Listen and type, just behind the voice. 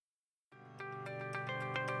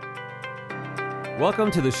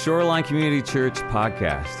Welcome to the Shoreline Community Church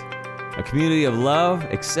podcast, a community of love,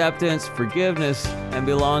 acceptance, forgiveness, and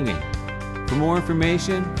belonging. For more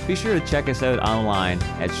information, be sure to check us out online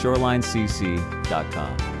at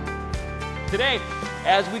shorelinecc.com. Today,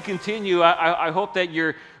 as we continue, I hope that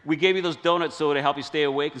we gave you those donuts so to help you stay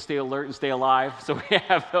awake and stay alert and stay alive. So we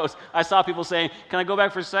have those. I saw people saying, can I go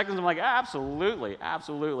back for seconds? I'm like, absolutely,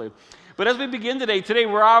 absolutely. But as we begin today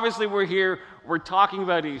we're here, we're talking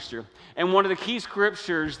about Easter. And one of the key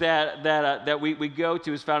scriptures that we go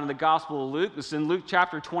to is found in the Gospel of Luke. It's in Luke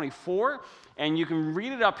chapter 24. And you can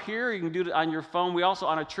read it up here. You can do it on your phone. We also,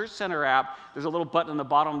 on a Church Center app, there's a little button on the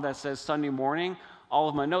bottom that says Sunday morning. All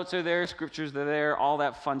of my notes are there, scriptures are there, all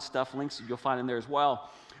that fun stuff, links you'll find in there as well.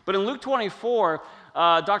 But in Luke 24,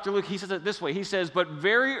 Dr. Luke, he says it this way. He says, but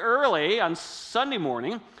very early on Sunday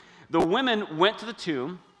morning, the women went to the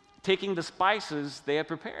tomb, taking the spices they had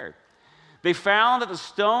prepared. They found that the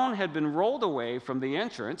stone had been rolled away from the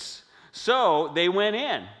entrance, so they went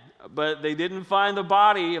in, but they didn't find the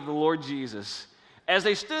body of the Lord Jesus. As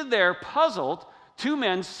they stood there, puzzled, two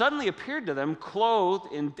men suddenly appeared to them,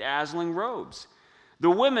 clothed in dazzling robes. The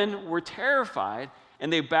women were terrified,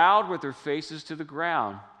 and they bowed with their faces to the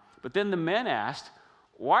ground. But then the men asked,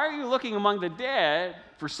 why are you looking among the dead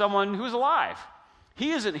for someone who's alive?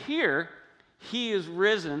 He isn't here. He is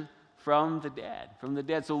risen from the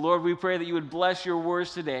dead. So Lord, we pray that you would bless your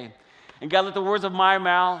words today. And God, let the words of my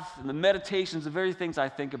mouth and the meditations, the very things I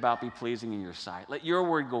think about, be pleasing in your sight. Let your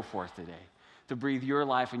word go forth today to breathe your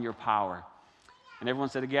life and your power. And everyone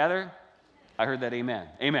said together, I heard that amen.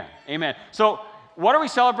 Amen. Amen. So what are we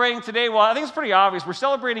celebrating today? Well, I think it's pretty obvious. We're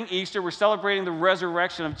celebrating Easter. We're celebrating the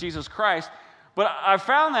resurrection of Jesus Christ. But I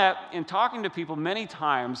found that in talking to people many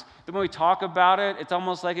times, that when we talk about it, it's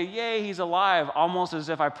almost like a, yay, he's alive, almost as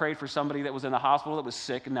if I prayed for somebody that was in the hospital that was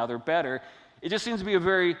sick and now they're better. It just seems to be a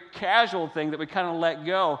very casual thing that we kind of let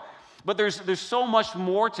go. But there's so much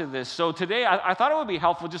more to this. So today, I thought it would be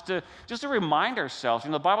helpful just to remind ourselves.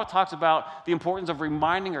 You know, the Bible talks about the importance of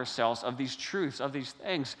reminding ourselves of these truths, of these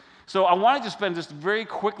things. So I wanted to spend just very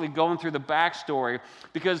quickly going through the backstory,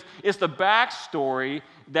 because it's the backstory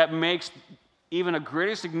that makes even a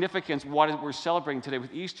greater significance what we're celebrating today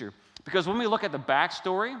with Easter. Because when we look at the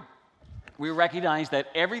backstory, we recognize that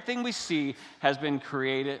everything we see has been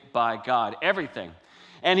created by God. Everything.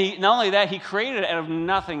 And not only that, he created it out of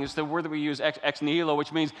nothing. It's the word that we use, ex nihilo,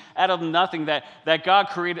 which means out of nothing, that God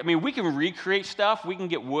created. I mean, we can recreate stuff. We can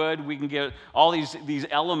get wood. We can get all these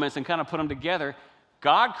elements and kind of put them together.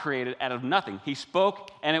 God created out of nothing. He spoke,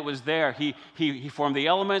 and it was there. He formed the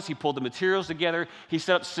elements. He pulled the materials together. He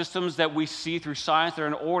set up systems that we see through science that are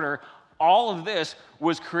in order. All of this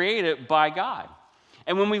was created by God.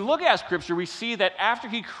 And when we look at Scripture, we see that after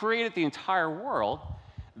he created the entire world,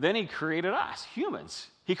 then he created us, humans.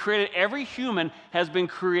 He created every human has been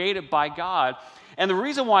created by God. And the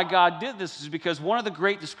reason why God did this is because one of the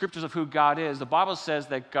great descriptors of who God is, the Bible says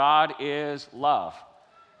that God is love.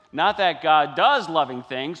 Not that God does loving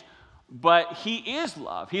things, but he is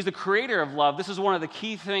love. He's the creator of love. This is one of the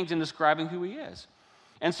key things in describing who he is.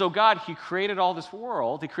 And so God, he created all this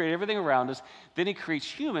world. He created everything around us. Then he creates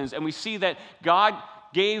humans. And we see that God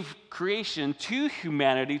gave creation to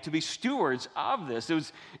humanity to be stewards of this.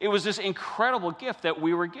 It was this incredible gift that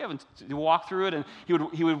we were given to walk through it. And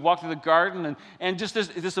he would walk through the garden. And just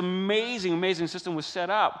this amazing system was set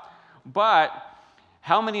up. But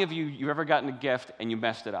how many of you've ever gotten a gift and you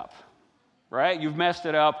messed it up? Right? You've messed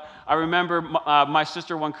it up. I remember my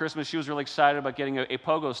sister one Christmas, she was really excited about getting a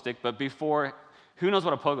pogo stick, but before, who knows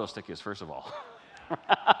what a pogo stick is, first of all?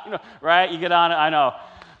 Right? You get on it, I know.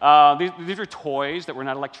 These are toys that were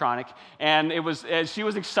not electronic, and she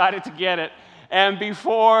was excited to get it. And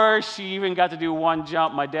before she even got to do one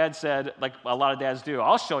jump, my dad said, like a lot of dads do,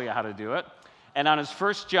 I'll show you how to do it. And on his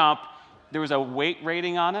first jump, there was a weight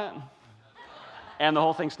rating on it, and the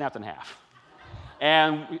whole thing snapped in half.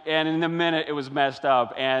 And in a minute, it was messed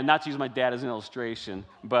up. And not to use my dad as an illustration,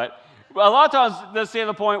 but a lot of times, let's say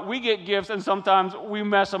the point, we get gifts, and sometimes we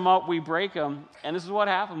mess them up, we break them. And this is what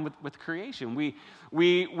happened with creation.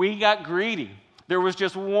 We got greedy. There was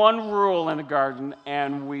just one rule in the garden,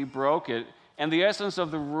 and we broke it. And the essence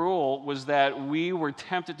of the rule was that we were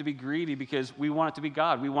tempted to be greedy because we wanted to be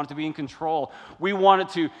God. We wanted to be in control. We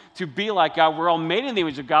wanted to be like God. We're all made in the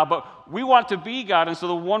image of God, but we want to be God. And so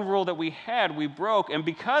the one rule that we had, we broke. And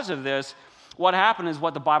because of this, what happened is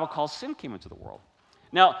what the Bible calls sin came into the world.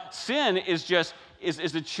 Now, sin is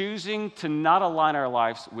the choosing to not align our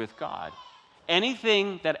lives with God.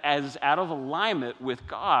 Anything that is out of alignment with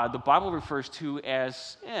God, the Bible refers to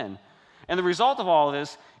as sin. And the result of all of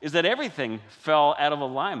this is that everything fell out of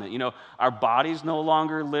alignment. Our bodies no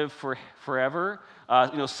longer live forever.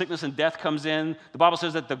 Sickness and death comes in. The Bible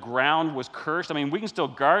says that the ground was cursed. I mean, we can still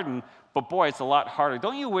garden, but boy, it's a lot harder.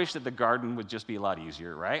 Don't you wish that the garden would just be a lot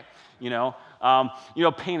easier, right?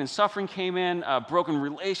 Pain and suffering came in, broken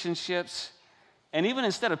relationships. And even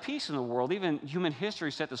instead of peace in the world, even human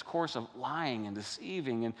history set this course of lying and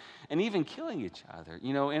deceiving and even killing each other,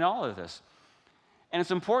 in all of this. And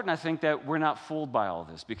it's important, I think, that we're not fooled by all of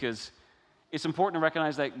this, because it's important to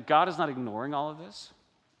recognize that God is not ignoring all of this,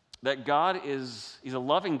 that He's a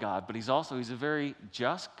loving God, but He's a very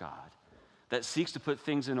just God that seeks to put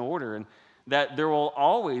things in order, and that there will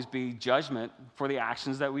always be judgment for the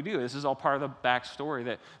actions that we do. This is all part of the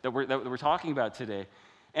backstory that we're talking about today.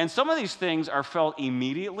 And some of these things are felt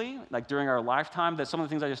immediately, like during our lifetime, that some of the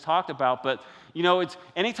things I just talked about, but it's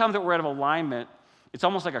anytime that we're out of alignment, it's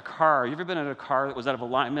almost like a car. You ever been in a car that was out of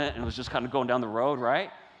alignment and was just kind of going down the road, right?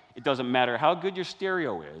 It doesn't matter how good your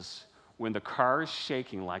stereo is. When the car is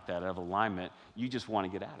shaking like that out of alignment, you just want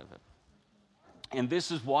to get out of it. And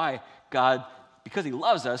this is why God, because He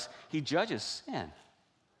loves us, He judges sin.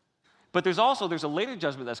 But there's a later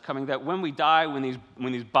judgment that's coming, that when we die, when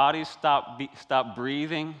these bodies stop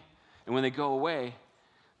breathing, and when they go away,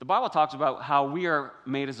 the Bible talks about how we are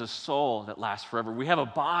made as a soul that lasts forever. We have a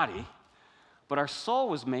body, but our soul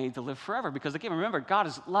was made to live forever, because again, remember, God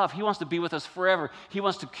is love. He wants to be with us forever. He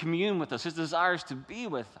wants to commune with us. His desire is to be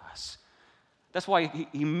with us. That's why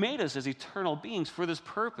He made us as eternal beings for this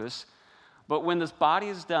purpose. But when this body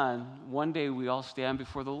is done, one day we all stand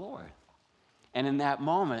before the Lord. And in that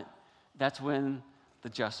moment, that's when the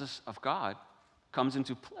justice of God comes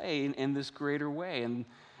into play in this greater way. And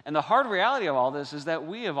the hard reality of all this is that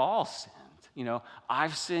we have all sinned.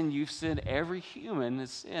 I've sinned, you've sinned, every human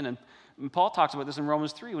has sinned. And Paul talks about this in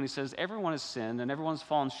Romans 3 when he says, everyone has sinned and everyone's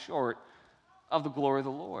fallen short of the glory of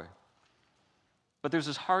the Lord. But there's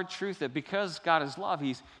this hard truth that because God is love,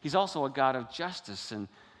 He's also a God of justice. And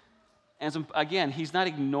so, again, He's not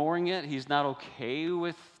ignoring it. He's not okay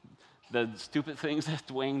with the stupid things that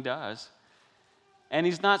Dwayne does. And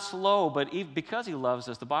He's not slow, but because He loves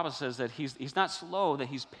us, the Bible says that He's not slow, that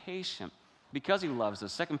He's patient because He loves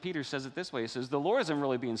us. 2 Peter says it this way. It says, the Lord isn't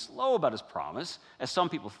really being slow about His promise, as some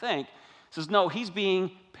people think. It says, no, He's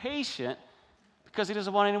being patient because He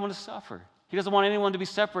doesn't want anyone to suffer. He doesn't want anyone to be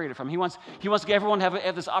separated from Him. He wants everyone to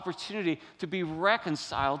have this opportunity to be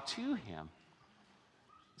reconciled to Him.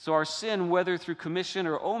 So our sin, whether through commission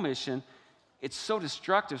or omission, it's so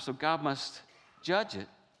destructive, so God must judge it.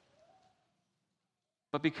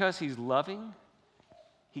 But because He's loving,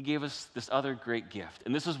 He gave us this other great gift.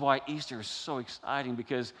 And this is why Easter is so exciting,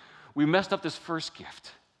 because we messed up this first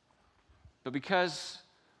gift. But because,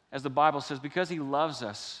 as the Bible says, because He loves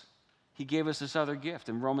us, He gave us this other gift.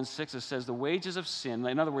 In Romans 6, it says, the wages of sin,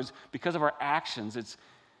 in other words, because of our actions,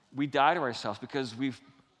 we die to ourselves because we've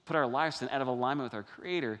put our lives out of alignment with our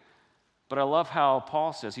Creator. But I love how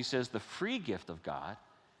Paul says, he says, the free gift of God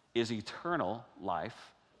is eternal life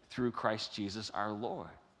through Christ Jesus our Lord.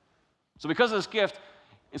 So because of this gift,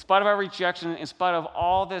 in spite of our rejection, in spite of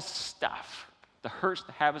all this stuff, the hurts,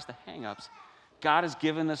 the habits, the hang-ups, God has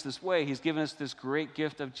given us this way. He's given us this great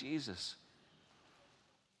gift of Jesus.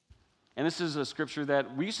 And this is a scripture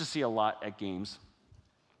that we used to see a lot at games.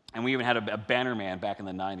 And we even had a banner man back in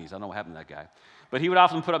the 90s. I don't know what happened to that guy. But he would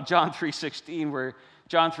often put up John 3:16, where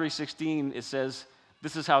John 3:16, it says,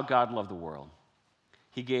 this is how God loved the world.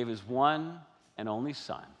 He gave His one and only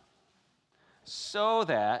Son, so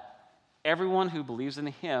that everyone who believes in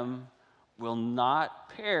Him will not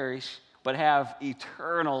perish, but have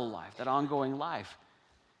eternal life, that ongoing life.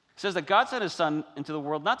 It says that God sent His Son into the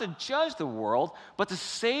world not to judge the world, but to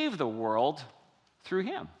save the world through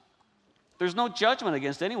Him. There's no judgment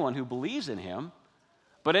against anyone who believes in Him,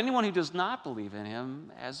 but anyone who does not believe in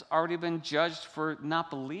Him has already been judged for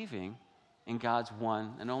not believing in God's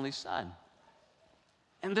one and only Son.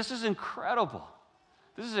 And this is incredible.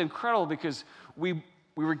 This is incredible because we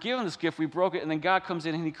were given this gift, we broke it, and then God comes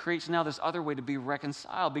in and He creates now this other way to be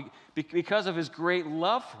reconciled because of His great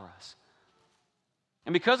love for us.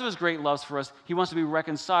 And because of His great love for us, He wants to be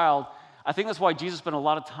reconciled. I think that's why Jesus spent a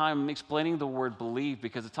lot of time explaining the word believe,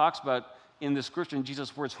 because it talks about in the scripture, in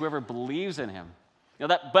Jesus' words, whoever believes in Him.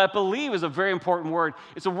 But believe is a very important word.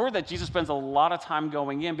 It's a word that Jesus spends a lot of time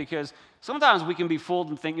going in, because sometimes we can be fooled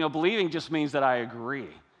and think, believing just means that I agree,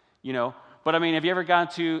 But I mean, have you ever gone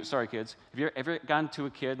to, sorry kids, have you ever gone to a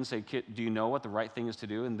kid and say, kid, do you know what the right thing is to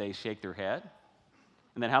do? And they shake their head.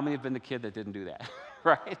 And then how many have been the kid that didn't do that,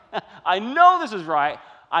 right? I know this is right.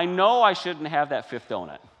 I know I shouldn't have that fifth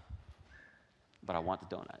donut, but I want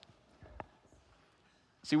the donut.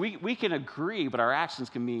 See, we can agree, but our actions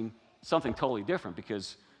can mean something totally different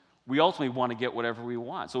because we ultimately want to get whatever we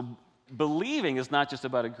want. So believing is not just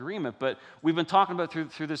about agreement, but we've been talking about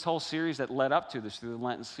through this whole series that led up to this, through the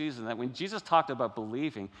Lenten season, that when Jesus talked about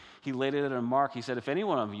believing, he laid it in a mark. He said, if any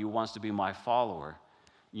one of you wants to be my follower,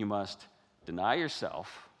 you must deny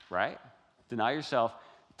yourself, right? Deny yourself,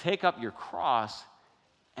 take up your cross,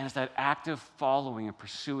 and it's that active following and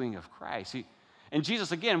pursuing of Christ. And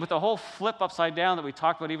Jesus, again, with the whole flip upside down that we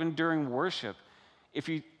talked about even during worship,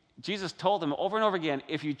 Jesus told them over and over again,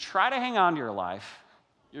 if you try to hang on to your life,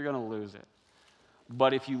 you're going to lose it.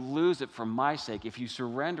 But if you lose it for my sake, if you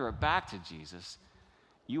surrender it back to Jesus,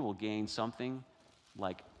 you will gain something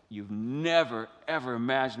like you've never, ever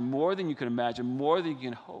imagined, more than you can imagine, more than you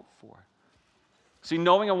can hope for. See,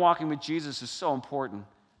 knowing and walking with Jesus is so important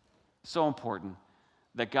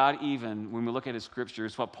that God, even when we look at his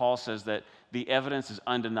scriptures, what Paul says, that the evidence is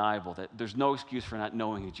undeniable, that there's no excuse for not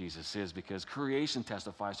knowing who Jesus is because creation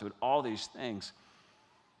testifies to it, all these things.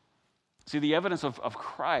 See, the evidence of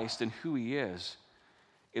Christ and who he is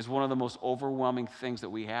one of the most overwhelming things that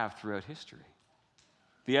we have throughout history.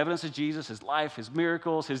 The evidence of Jesus, his life, his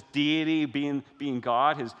miracles, his deity, being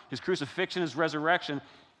God, his crucifixion, his resurrection,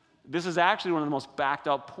 this is actually one of the most backed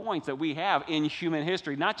up points that we have in human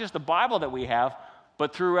history. Not just the Bible that we have,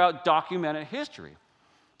 but throughout documented history.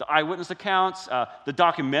 The eyewitness accounts, the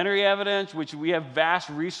documentary evidence, which we have vast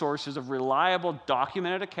resources of reliable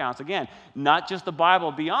documented accounts. Again, not just the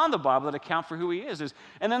Bible, beyond the Bible that account for who he is.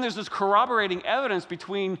 And then there's this corroborating evidence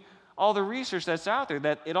between all the research that's out there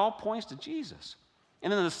that it all points to Jesus.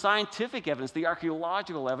 And then the scientific evidence, the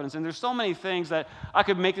archaeological evidence, and there's so many things that I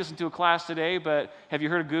could make this into a class today, but have you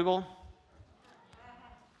heard of Google?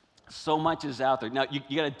 So much is out there. Now, you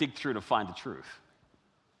got to dig through to find the truth.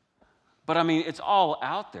 But I mean, it's all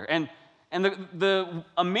out there. And the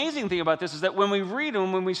amazing thing about this is that when we read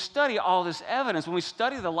and when we study all this evidence, when we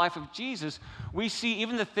study the life of Jesus, we see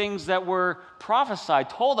even the things that were prophesied,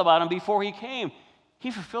 told about him before he came. He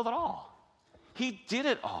fulfilled it all. He did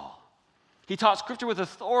it all. He taught Scripture with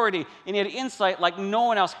authority, and he had insight like no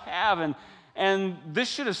one else had. And this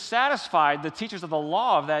should have satisfied the teachers of the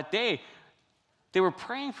law of that day. They were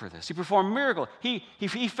praying for this. He performed miracles. He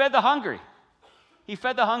fed the hungry. He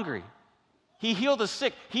fed the hungry. He healed the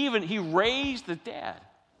sick. He raised the dead.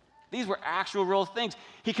 These were actual real things.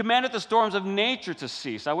 He commanded the storms of nature to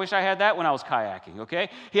cease. I wish I had that when I was kayaking, okay?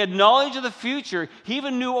 He had knowledge of the future. He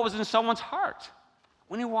even knew what was in someone's heart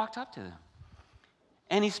when he walked up to them.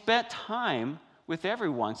 And he spent time with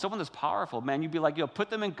everyone. Someone that's powerful, man, you'd be like, put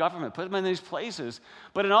them in government, put them in these places.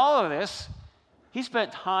 But in all of this, he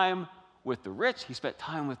spent time with the rich. He spent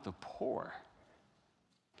time with the poor.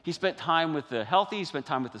 He spent time with the healthy. He spent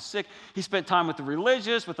time with the sick. He spent time with the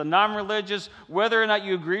religious, with the non-religious. Whether or not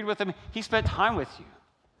you agreed with him, he spent time with you.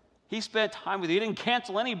 He spent time with you. He didn't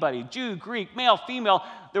cancel anybody, Jew, Greek, male, female.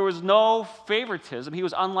 There was no favoritism. He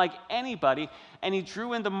was unlike anybody, and he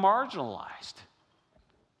drew in the marginalized.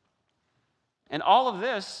 And all of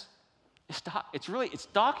this, it's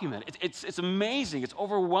documented. It's amazing. It's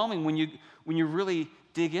overwhelming when you really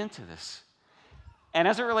dig into this. And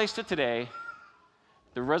as it relates to today,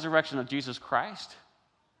 the resurrection of Jesus Christ,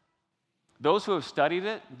 those who have studied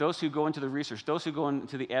it, those who go into the research, those who go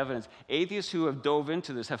into the evidence, atheists who have dove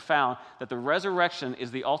into this have found that the resurrection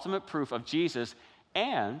is the ultimate proof of Jesus,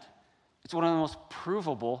 and it's one of the most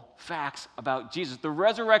provable facts about Jesus. The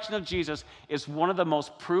resurrection of Jesus is one of the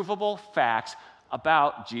most provable facts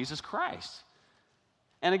about Jesus Christ.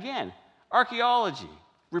 And again, archaeology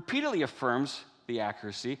repeatedly affirms the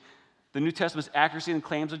accuracy, the New Testament's accuracy and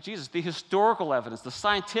claims of Jesus. The historical evidence, the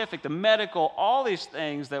scientific, the medical, all these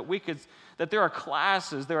things that there are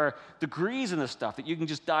classes, there are degrees in this stuff that you can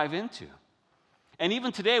just dive into. And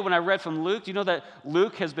even today, when I read from Luke, do you know that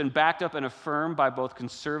Luke has been backed up and affirmed by both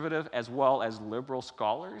conservative as well as liberal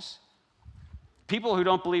scholars? People who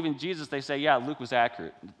don't believe in Jesus, they say, yeah, Luke was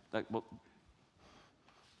accurate. Like, well,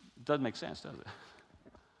 it doesn't make sense, does it?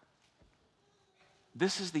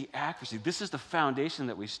 This is the accuracy. This is the foundation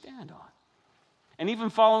that we stand on. And even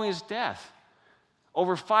following his death,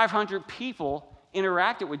 over 500 people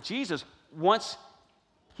interacted with Jesus once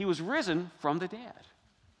he was risen from the dead.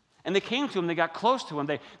 And they came to him, they got close to him,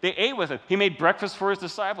 they ate with him. He made breakfast for his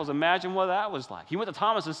disciples. Imagine what that was like. He went to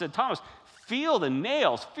Thomas and said, Thomas, feel the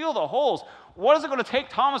nails, feel the holes. What is it going to take,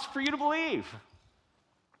 Thomas, for you to believe?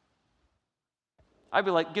 I'd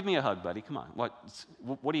be like, give me a hug, buddy. Come on.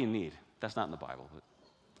 What do you need? That's not in the Bible, but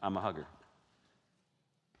I'm a hugger.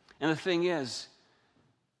 And the thing is,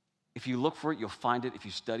 if you look for it, you'll find it. If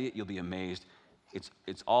you study it, you'll be amazed.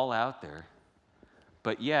 It's all out there.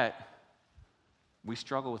 But yet, we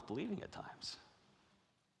struggle with believing at times.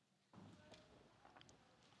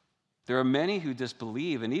 There are many who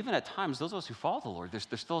disbelieve, and even at times, those of us who follow the Lord, there's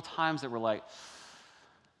still times that we're like,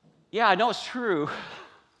 yeah, I know it's true.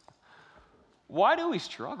 Why do we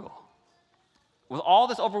struggle? With all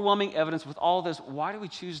this overwhelming evidence, with all this, why do we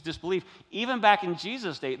choose disbelief? Even back in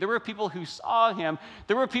Jesus' day, there were people who saw him.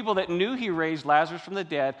 There were people that knew he raised Lazarus from the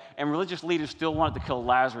dead, and religious leaders still wanted to kill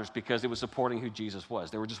Lazarus because it was supporting who Jesus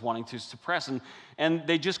was. They were just wanting to suppress, and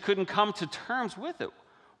they just couldn't come to terms with it.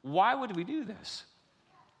 Why would we do this?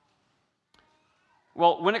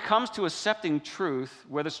 Well, when it comes to accepting truth,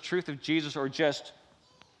 whether it's truth of Jesus or just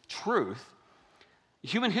truth,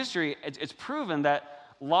 human history, it's proven that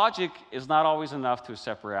logic is not always enough to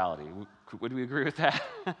accept reality. Would we agree with that?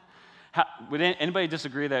 Would anybody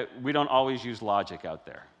disagree that we don't always use logic out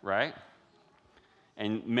there, right?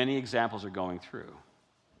 And many examples are going through.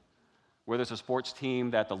 Where there's a sports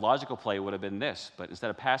team that the logical play would have been this, but instead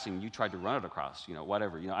of passing, you tried to run it across,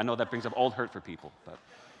 whatever. I know that brings up old hurt for people, but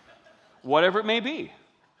whatever it may be.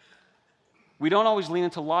 We don't always lean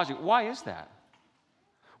into logic. Why is that?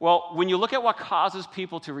 Well, when you look at what causes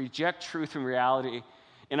people to reject truth and reality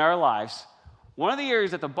in our lives, one of the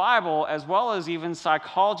areas that the Bible, as well as even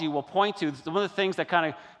psychology, will point to, one of the things that kind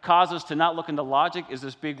of cause us to not look into logic is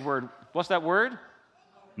this big word. What's that word?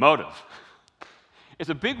 Motive.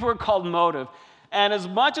 It's a big word called motive. And as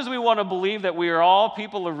much as we want to believe that we are all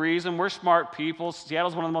people of reason, we're smart people.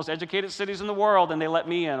 Seattle's one of the most educated cities in the world, and they let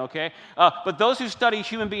me in, okay? But those who study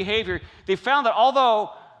human behavior, they found that although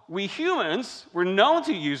we humans were known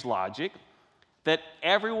to use logic, that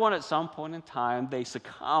everyone at some point in time, they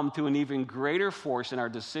succumb to an even greater force in our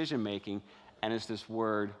decision-making, and it's this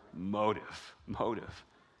word motive. Motive.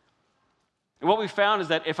 And what we found is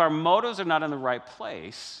that if our motives are not in the right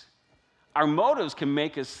place, our motives can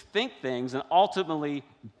make us think things and ultimately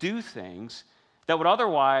do things that would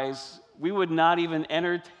otherwise we would not even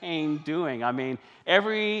entertain doing. I mean,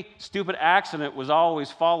 every stupid accident was always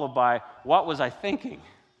followed by, what was I thinking?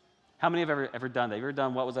 How many have ever done that? Have you ever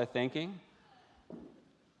done what was I thinking?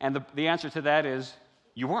 And the answer to that is,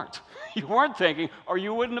 you weren't. You weren't thinking, or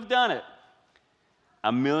you wouldn't have done it.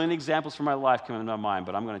 A million examples from my life come into my mind,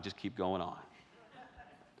 but I'm going to just keep going on.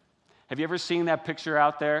 Have you ever seen that picture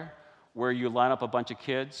out there where you line up a bunch of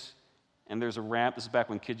kids, and there's a ramp? This is back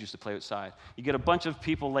when kids used to play outside. You get a bunch of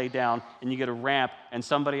people laid down, and you get a ramp, and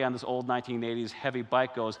somebody on this old 1980s heavy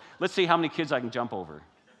bike goes, let's see how many kids I can jump over.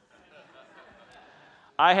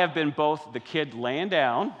 I have been both the kid laying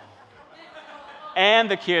down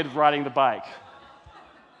and the kid riding the bike.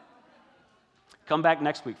 Come back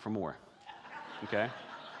next week for more, okay?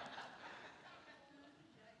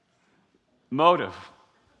 Motive.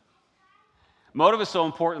 Motive is so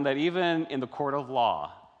important that even in the court of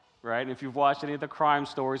law, right? If you've watched any of the crime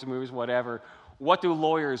stories, movies, whatever, what do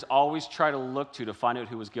lawyers always try to look to find out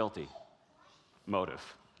who was guilty? Motive.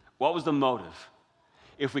 What was the motive?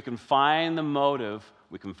 If we can find the motive,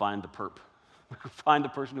 we can find the perp. We can find the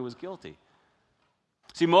person who was guilty.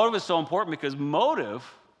 See, motive is so important because motive,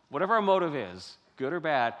 whatever our motive is, good or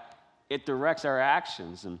bad, it directs our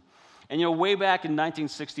actions. And way back in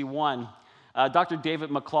 1961, Dr.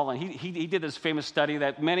 David McClellan, he did this famous study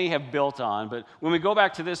that many have built on. But when we go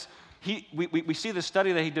back to this, we see the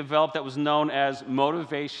study that he developed that was known as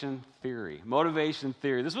motivation theory. Motivation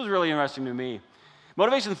theory. This was really interesting to me.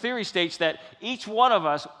 Motivation theory states that each one of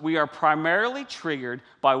us, we are primarily triggered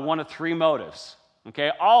by one of three motives.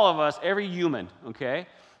 Okay, all of us, every human, okay?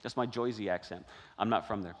 That's my Jersey accent. I'm not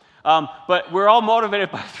from there. But we're all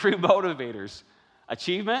motivated by three motivators.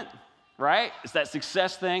 Achievement, right? It's that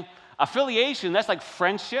success thing. Affiliation, that's like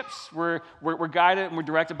friendships. We're guided and we're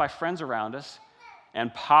directed by friends around us.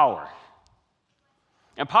 And power.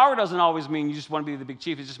 And power doesn't always mean you just want to be the big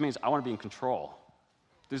chief. It just means I want to be in control.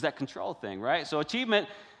 There's that control thing, right? So achievement,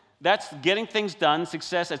 that's getting things done.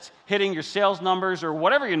 Success, that's hitting your sales numbers or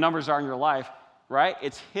whatever your numbers are in your life. Right?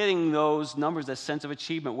 It's hitting those numbers, that sense of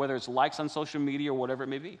achievement, whether it's likes on social media or whatever it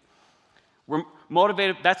may be. We're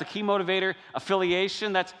motivated, that's a key motivator.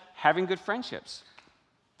 Affiliation, that's having good friendships.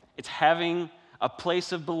 It's having a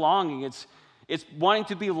place of belonging. It's wanting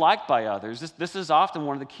to be liked by others. This is often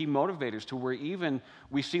one of the key motivators to where even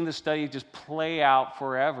we've seen the study just play out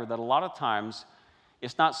forever, that a lot of times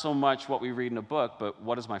it's not so much what we read in a book, but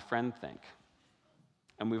what does my friend think?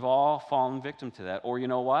 And we've all fallen victim to that. Or you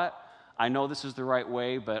know what? I know this is the right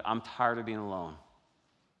way, but I'm tired of being alone.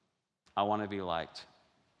 I want to be liked.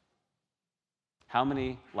 How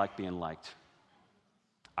many like being liked?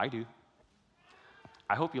 I do.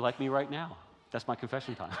 I hope you like me right now. That's my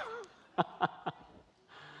confession time.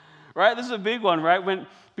 Right? This is a big one, right?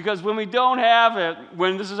 Because when we don't have it,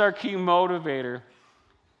 when this is our key motivator,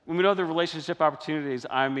 When we know the relationship opportunities,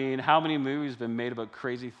 I mean, how many movies have been made about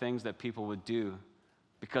crazy things that people would do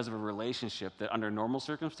because of a relationship that under normal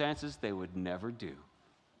circumstances they would never do?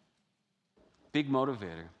 Big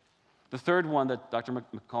motivator. The third one that Dr.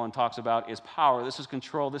 McCullen talks about is power. This is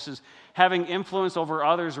control. This is having influence over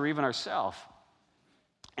others or even ourselves.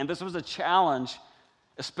 And this was a challenge,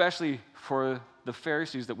 especially for the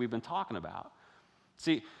Pharisees that we've been talking about.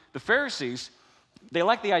 See, the Pharisees, they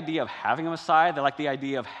like the idea of having a Messiah. They like the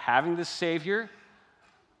idea of having this Savior.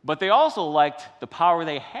 But they also liked the power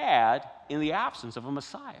they had in the absence of a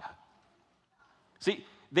Messiah. See,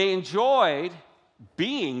 they enjoyed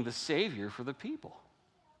being the Savior for the people.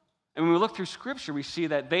 And when we look through Scripture, we see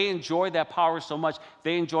that they enjoyed that power so much,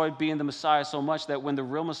 they enjoyed being the Messiah so much that when the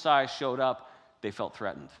real Messiah showed up, they felt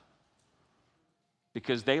threatened.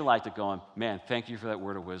 Because they liked it going, man, thank you for that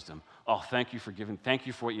word of wisdom. Oh, thank you for giving, thank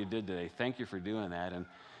you for what you did today. Thank you for doing that. And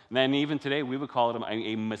then even today, we would call it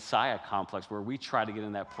a Messiah complex where we try to get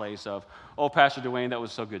in that place of, oh, Pastor Dwayne, that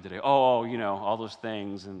was so good today. Oh, all those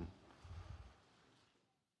things. And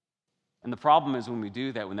the problem is when we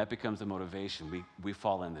do that, when that becomes the motivation, we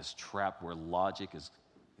fall in this trap where logic is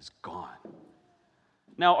gone.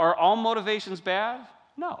 Now, are all motivations bad?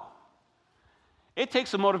 No. It takes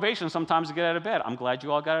some motivation sometimes to get out of bed. I'm glad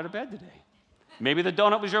you all got out of bed today. Maybe the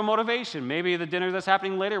donut was your motivation. Maybe the dinner that's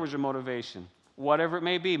happening later was your motivation. Whatever it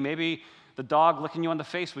may be. Maybe the dog licking you on the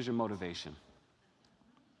face was your motivation.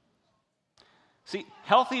 See,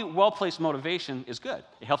 healthy, well-placed motivation is good.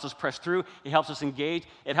 It helps us press through. It helps us engage.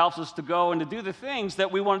 It helps us to go and to do the things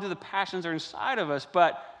that we want to do. The passions are inside of us.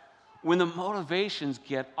 But when the motivations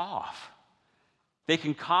get off, they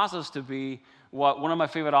can cause us to be what one of my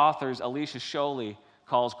favorite authors, Alicia Sholey,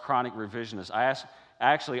 calls chronic revisionists.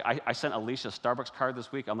 I sent Alicia a Starbucks card this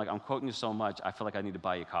week. I'm like, I'm quoting you so much, I feel like I need to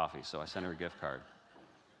buy you coffee. So I sent her a gift card.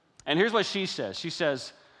 And here's what she says. She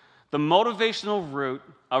says, the motivational root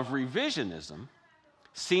of revisionism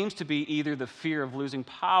seems to be either the fear of losing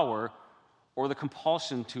power or the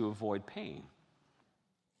compulsion to avoid pain.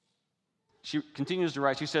 She continues to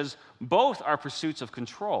write, she says, both are pursuits of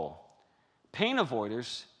control. Pain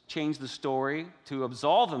avoiders change the story to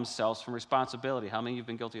absolve themselves from responsibility. How many of you have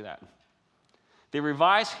been guilty of that? They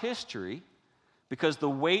revise history because the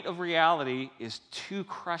weight of reality is too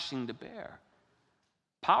crushing to bear.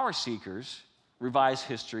 Power seekers revise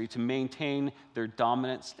history to maintain their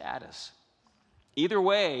dominant status. Either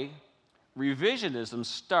way, revisionism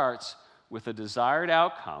starts with a desired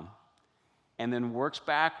outcome and then works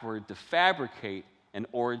backward to fabricate an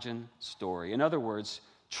origin story. In other words,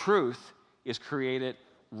 truth is created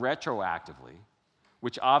retroactively,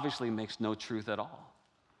 which obviously makes no truth at all.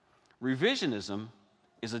 Revisionism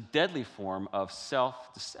is a deadly form of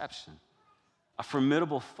self-deception, a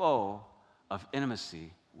formidable foe of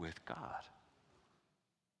intimacy with God.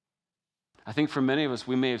 I think for many of us,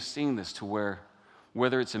 we may have seen this to where,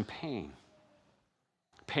 whether it's in pain,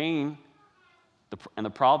 and the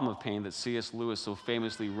problem of pain that C.S. Lewis so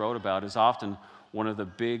famously wrote about is often one of the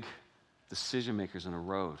big decision makers in a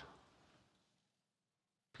road.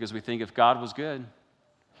 Because we think if God was good,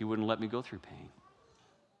 he wouldn't let me go through pain.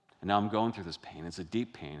 And now I'm going through this pain. It's a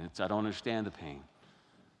deep pain. I don't understand the pain.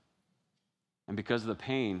 And because of the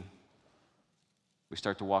pain, we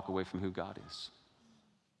start to walk away from who God is.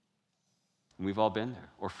 And we've all been there.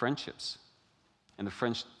 Or friendships. And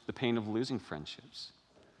the pain of losing friendships.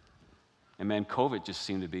 And man, COVID just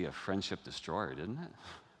seemed to be a friendship destroyer, didn't it?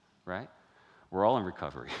 Right? We're all in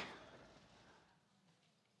recovery.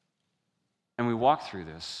 And we walk through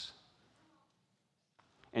this.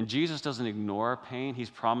 And Jesus doesn't ignore our pain. He's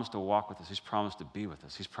promised to walk with us. He's promised to be with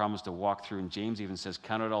us. He's promised to walk through. And James even says,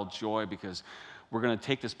 count it all joy because we're going to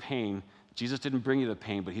take this pain. Jesus didn't bring you the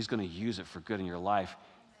pain, but he's going to use it for good in your life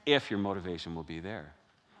if your motivation will be there,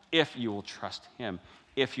 if you will trust him,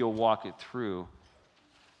 if you'll walk it through.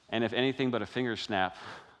 And if anything but a finger snap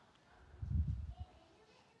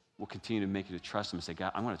will continue to make you to trust him and say,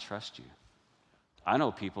 God, I'm going to trust you. I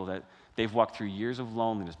know people that they've walked through years of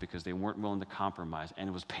loneliness because they weren't willing to compromise, and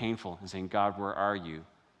it was painful, and saying, God, where are you?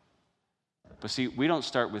 But see, we don't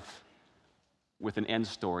start with an end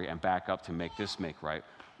story and back up to make right.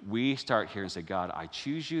 We start here and say, God, I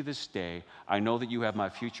choose you this day. I know that you have my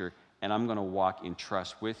future, and I'm going to walk in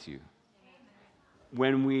trust with you.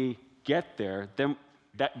 When we get there, then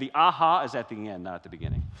the aha is at the end, not at the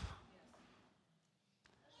beginning.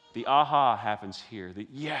 The aha happens here.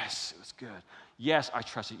 Yes, it was good. Yes, I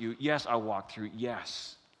trusted you. Yes, I walked through.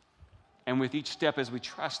 Yes. And with each step as we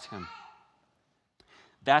trust him,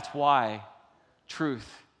 that's why truth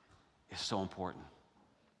is so important.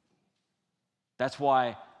 That's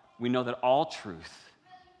why we know that all truth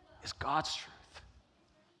is God's truth.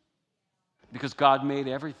 because God made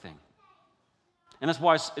everything. And that's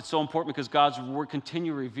why it's so important, because God's word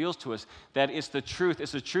continually reveals to us that it's the truth.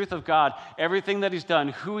 It's the truth of God. Everything that he's done,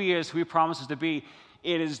 who he is, who he promises to be,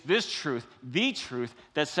 it is this truth, the truth,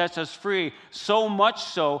 that sets us free. So much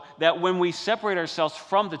so that when we separate ourselves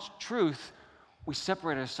from the truth, we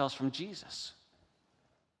separate ourselves from Jesus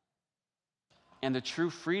and the true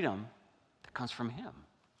freedom that comes from him.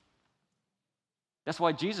 That's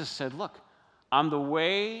why Jesus said, look, I'm the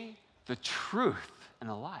way, the truth, and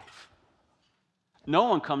the life. No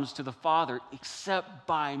one comes to the Father except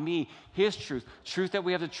by me. His truth, truth that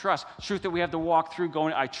we have to trust, truth that we have to walk through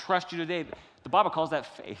going, I trust you today. The Bible calls that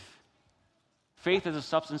faith. Faith is the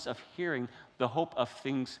substance of hearing, the hope of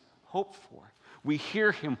things hoped for. We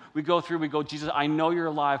hear him, we go through, we go, Jesus, I know you're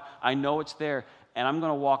alive, I know it's there, and I'm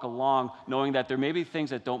going to walk along knowing that there may be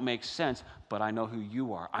things that don't make sense, but I know who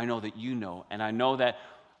you are. I know that you know, and I know that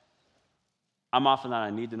I'm often on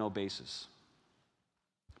a need-to-know basis.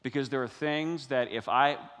 Because there are things that if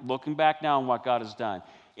I, looking back now on what God has done,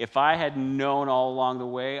 if I had known all along the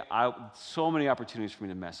way, so many opportunities for me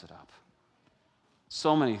to mess it up.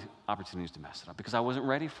 So many opportunities to mess it up because I wasn't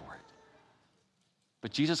ready for it.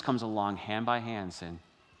 But Jesus comes along hand by hand saying,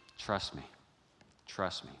 trust me,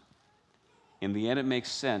 trust me. In the end, it makes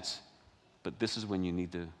sense, but this is when you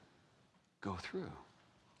need to go through.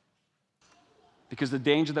 Because the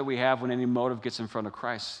danger that we have when any motive gets in front of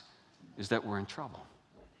Christ is that we're in trouble.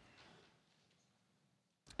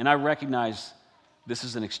 And I recognize this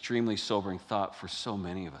is an extremely sobering thought for so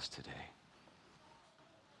many of us today.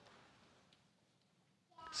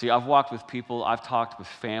 See, I've walked with people, I've talked with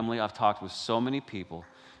family, I've talked with so many people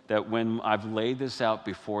that when I've laid this out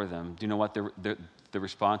before them, do you know what the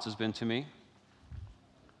response has been to me?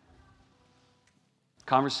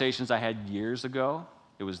 Conversations I had years ago,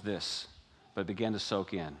 it was this, but it began to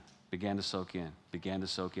soak in, began to soak in, began to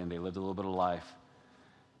soak in. They lived a little bit of life.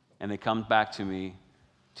 And they come back to me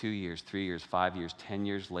 2 years, 3 years, 5 years, 10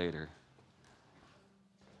 years later.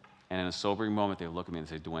 And in a sobering moment, they look at me and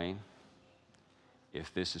say, Dwayne,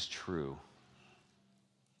 if this is true,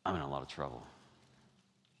 I'm in a lot of trouble.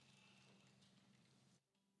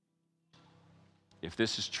 If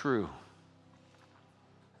this is true,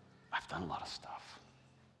 I've done a lot of stuff.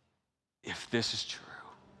 If this is true.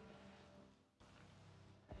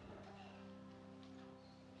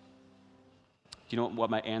 Do you know what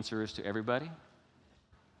my answer is to everybody?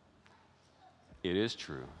 It is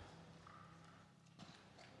true.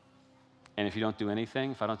 And if you don't do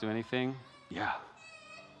anything, if I don't do anything, yeah.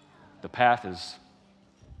 The path it's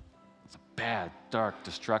a bad, dark,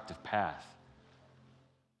 destructive path.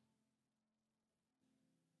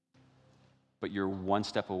 But you're one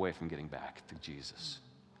step away from getting back to Jesus.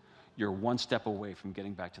 You're one step away from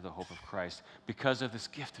getting back to the hope of Christ because of this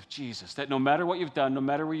gift of Jesus, that no matter what you've done, no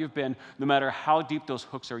matter where you've been, no matter how deep those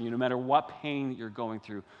hooks are in you, no matter what pain you're going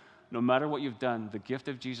through, no matter what you've done, the gift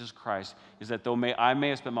of Jesus Christ is that though I may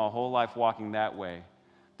have spent my whole life walking that way,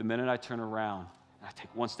 the minute I turn around and I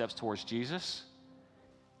take one step towards Jesus,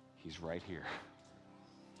 he's right here.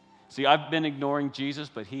 See, I've been ignoring Jesus,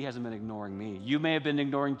 but he hasn't been ignoring me. You may have been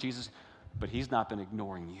ignoring Jesus, but he's not been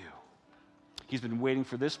ignoring you. He's been waiting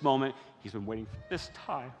for this moment. He's been waiting for this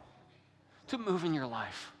time to move in your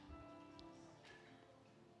life.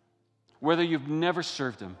 Whether you've never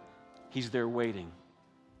served him, he's there waiting.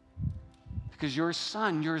 Because you're his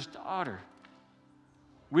son, you're his daughter.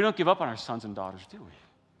 We don't give up on our sons and daughters, do we?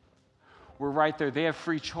 We're right there. They have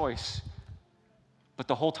free choice. But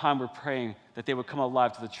the whole time we're praying that they would come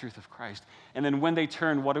alive to the truth of Christ. And then when they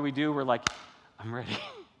turn, what do? We're like, I'm ready.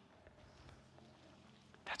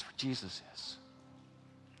 That's where Jesus is.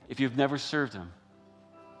 If you've never served him,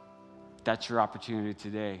 that's your opportunity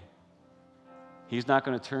today. He's not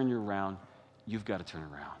going to turn you around. You've got to turn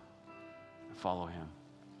around and follow him.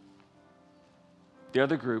 The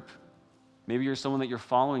other group, maybe you're someone that you're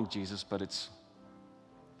following Jesus, but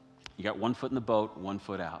you got 1 foot in the boat, 1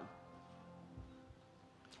 foot out.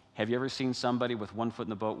 Have you ever seen somebody with 1 foot in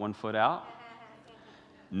the boat, 1 foot out?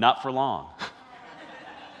 Not for long.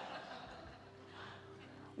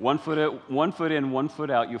 1 foot in, 1 foot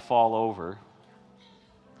out, you fall over.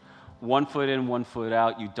 1 foot in, 1 foot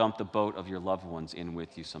out, you dump the boat of your loved ones in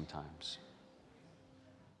with you sometimes.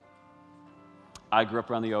 I grew up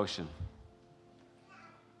around the ocean.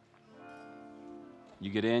 You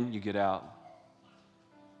get in, you get out.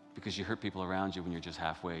 Because you hurt people around you when you're just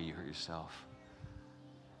halfway, you hurt yourself.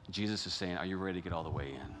 Jesus is saying, are you ready to get all the way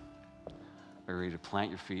in? Are you ready to plant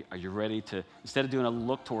your feet? Are you ready to, instead of doing a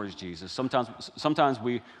look towards Jesus, sometimes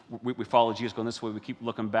we follow Jesus going this way, we keep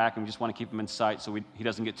looking back and we just want to keep him in sight so he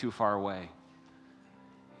doesn't get too far away.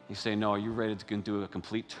 You say, no, are you ready to do a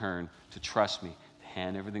complete turn, to trust me, to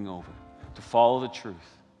hand everything over, to follow the truth?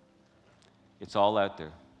 It's all out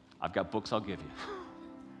there. I've got books I'll give you.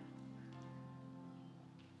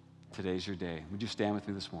 Today's your day. Would you stand with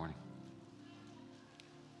me this morning?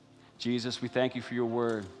 Jesus, we thank you for your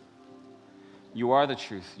word. You are the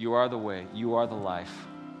truth. You are the way. You are the life.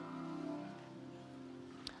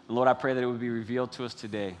 And Lord, I pray that it would be revealed to us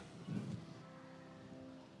today.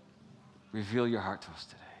 Reveal your heart to us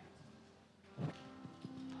today.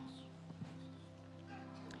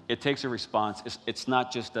 It takes a response. It's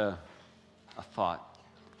not just a thought.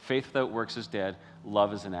 Faith without works is dead.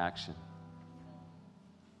 Love is an action.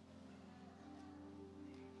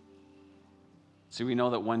 See, we know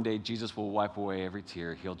that one day Jesus will wipe away every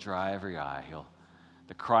tear. He'll dry every eye.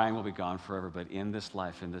 The crying will be gone forever. But in this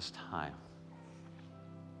life, in this time,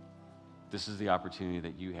 this is the opportunity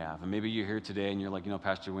that you have. And maybe you're here today and you're like,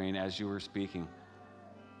 Pastor Wayne, as you were speaking,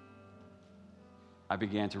 I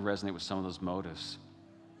began to resonate with some of those motives.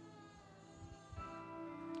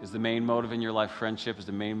 Is the main motive in your life friendship? Is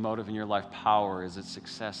the main motive in your life power? Is it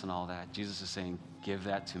success and all that? Jesus is saying, give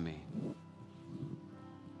that to me.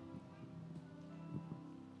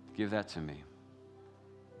 Give that to me.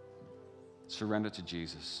 Surrender to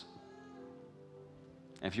Jesus.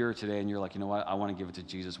 And if you're here today and you're like, you know what, I want to give it to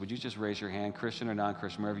Jesus, would you just raise your hand, Christian or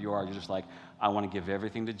non-Christian, wherever you are, you're just like, I want to give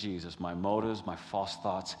everything to Jesus, my motives, my false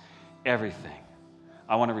thoughts, everything.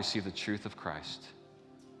 I want to receive the truth of Christ.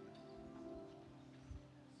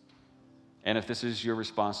 And if this is your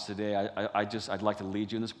response today, I'd like to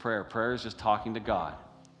lead you in this prayer. Prayer is just talking to God.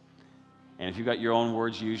 And if you've got your own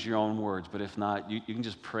words, use your own words. But if not, you can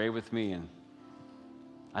just pray with me. And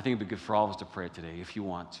I think it'd be good for all of us to pray today if you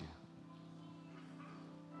want to.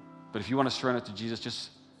 But if you want to surrender to Jesus, just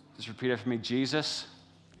repeat after me. Jesus,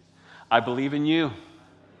 I believe in you.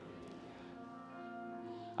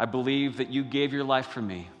 I believe that you gave your life for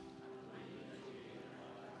me.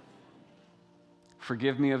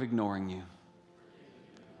 Forgive me of ignoring you.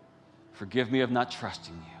 Forgive me of not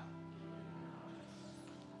trusting you.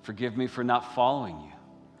 Forgive me for not following you.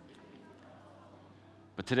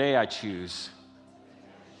 But today I choose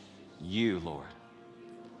you, Lord.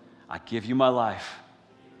 I give you my life.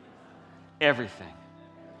 Everything.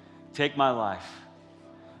 Take my life.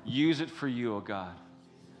 Use it for you, oh God.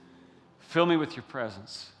 Fill me with your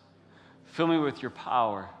presence. Fill me with your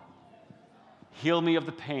power. Heal me of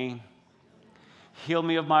the pain. Heal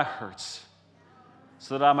me of my hurts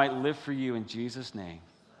so that I might live for you in Jesus' name.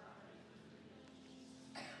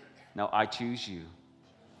 Now I choose you.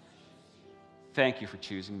 Thank you for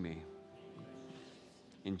choosing me.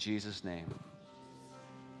 In Jesus' name.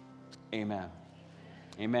 Amen.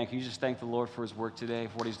 Amen. Can you just thank the Lord for his work today,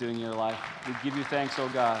 for what he's doing in your life? We give you thanks, oh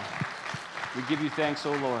God. We give you thanks,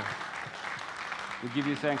 oh Lord. We give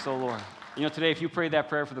you thanks, oh Lord. Today, if you prayed that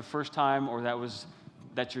prayer for the first time or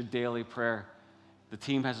that's your daily prayer, the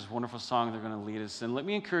team has this wonderful song they're going to lead us. And let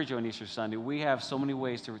me encourage you on Easter Sunday, we have so many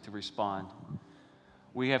ways to respond.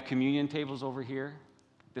 We have communion tables over here.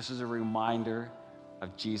 This is a reminder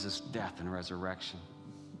of Jesus' death and resurrection.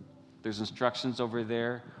 There's instructions over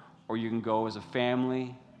there, or you can go as a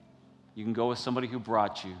family. You can go with somebody who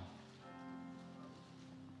brought you.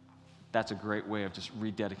 That's a great way of just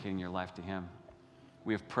rededicating your life to him.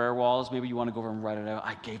 We have prayer walls. Maybe you want to go over and write it out.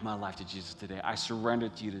 I gave my life to Jesus today. I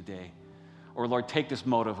surrendered to you today. Or, Lord, take this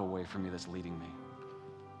motive away from me that's leading me.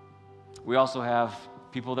 We also have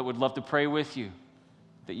people that would love to pray with you,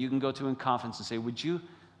 that you can go to in confidence and say, would you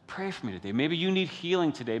pray for me today? Maybe you need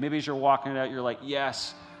healing today. Maybe as you're walking it out, you're like,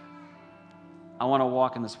 yes, I want to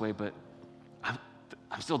walk in this way, but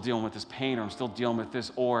I'm still dealing with this pain, or I'm still dealing with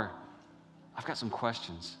this, or I've got some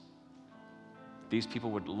questions. These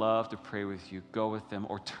people would love to pray with you. Go with them,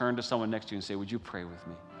 or turn to someone next to you and say, would you pray with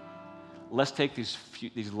me? Let's take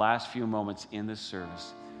these last few moments in this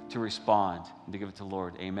service to respond and to give it to the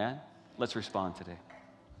Lord. Amen? Let's respond today.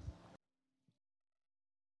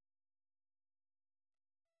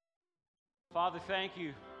 Father, thank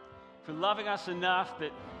you for loving us enough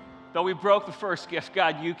that though we broke the first gift,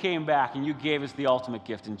 God, you came back and you gave us the ultimate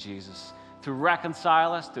gift in Jesus to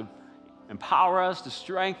reconcile us, to empower us, to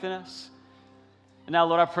strengthen us. And now,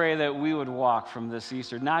 Lord, I pray that we would walk from this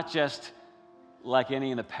Easter, not just like any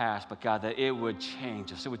in the past, but God, that it would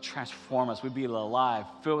change us. It would transform us. We'd be alive,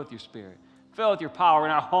 filled with your Spirit, filled with your power in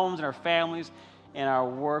our homes, in our families, in our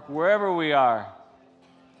work, wherever we are.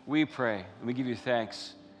 We pray and we give you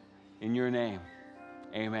thanks in your name.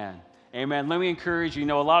 Amen. Amen. Let me encourage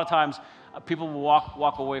you. A lot of times people will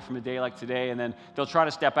walk away from a day like today, and then they'll try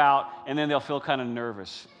to step out, and then they'll feel kind of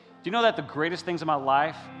nervous. Do you know that the greatest things in my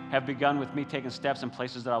life have begun with me taking steps in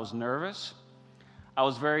places that I was nervous? I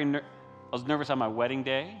was nervous on my wedding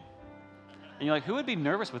day. And you're like, who would be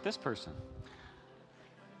nervous with this person?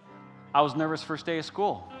 I was nervous first day of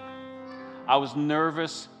school. I was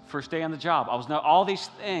nervous first day on the job. All these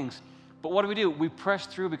things. But what do? We press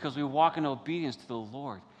through because we walk in obedience to the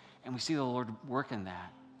Lord. And we see the Lord work in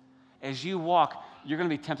that. As you walk, you're going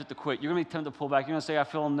to be tempted to quit. You're going to be tempted to pull back. You're going to say, I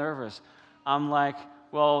feel nervous. I'm like,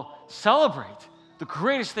 well, celebrate. The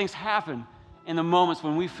greatest things happen in the moments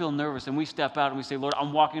when we feel nervous and we step out and we say, Lord,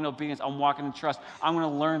 I'm walking in obedience. I'm walking in trust. I'm going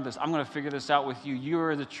to learn this. I'm going to figure this out with you. You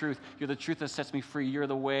are the truth. You're the truth that sets me free. You're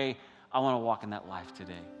the way. I want to walk in that life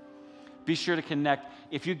today. Be sure to connect.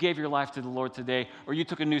 If you gave your life to the Lord today, or you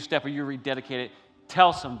took a new step, or you rededicated,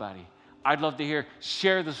 tell somebody. I'd love to hear.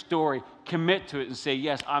 Share the story. Commit to it and say,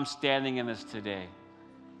 yes, I'm standing in this today,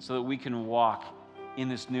 so that we can walk in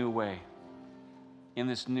this new way. In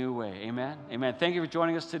this new way. Amen? Amen. Thank you for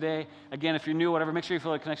joining us today. Again, if you're new, whatever, make sure you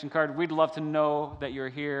fill out a connection card. We'd love to know that you're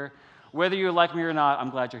here. Whether you like me or not, I'm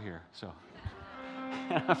glad you're here. So,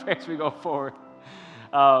 as we go forward,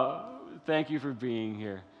 thank you for being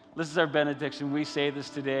here. This is our benediction. We say this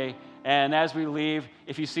today. And as we leave,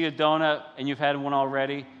 if you see a donut and you've had one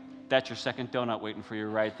already, that's your second donut waiting for you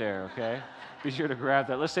right there, okay? Be sure to grab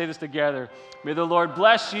that. Let's say this together. May the Lord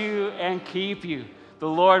bless you and keep you. The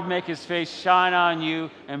Lord make his face shine on you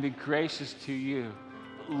and be gracious to you.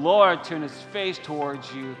 The Lord turn his face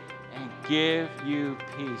towards you and give you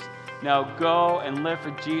peace. Now go and live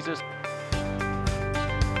for Jesus.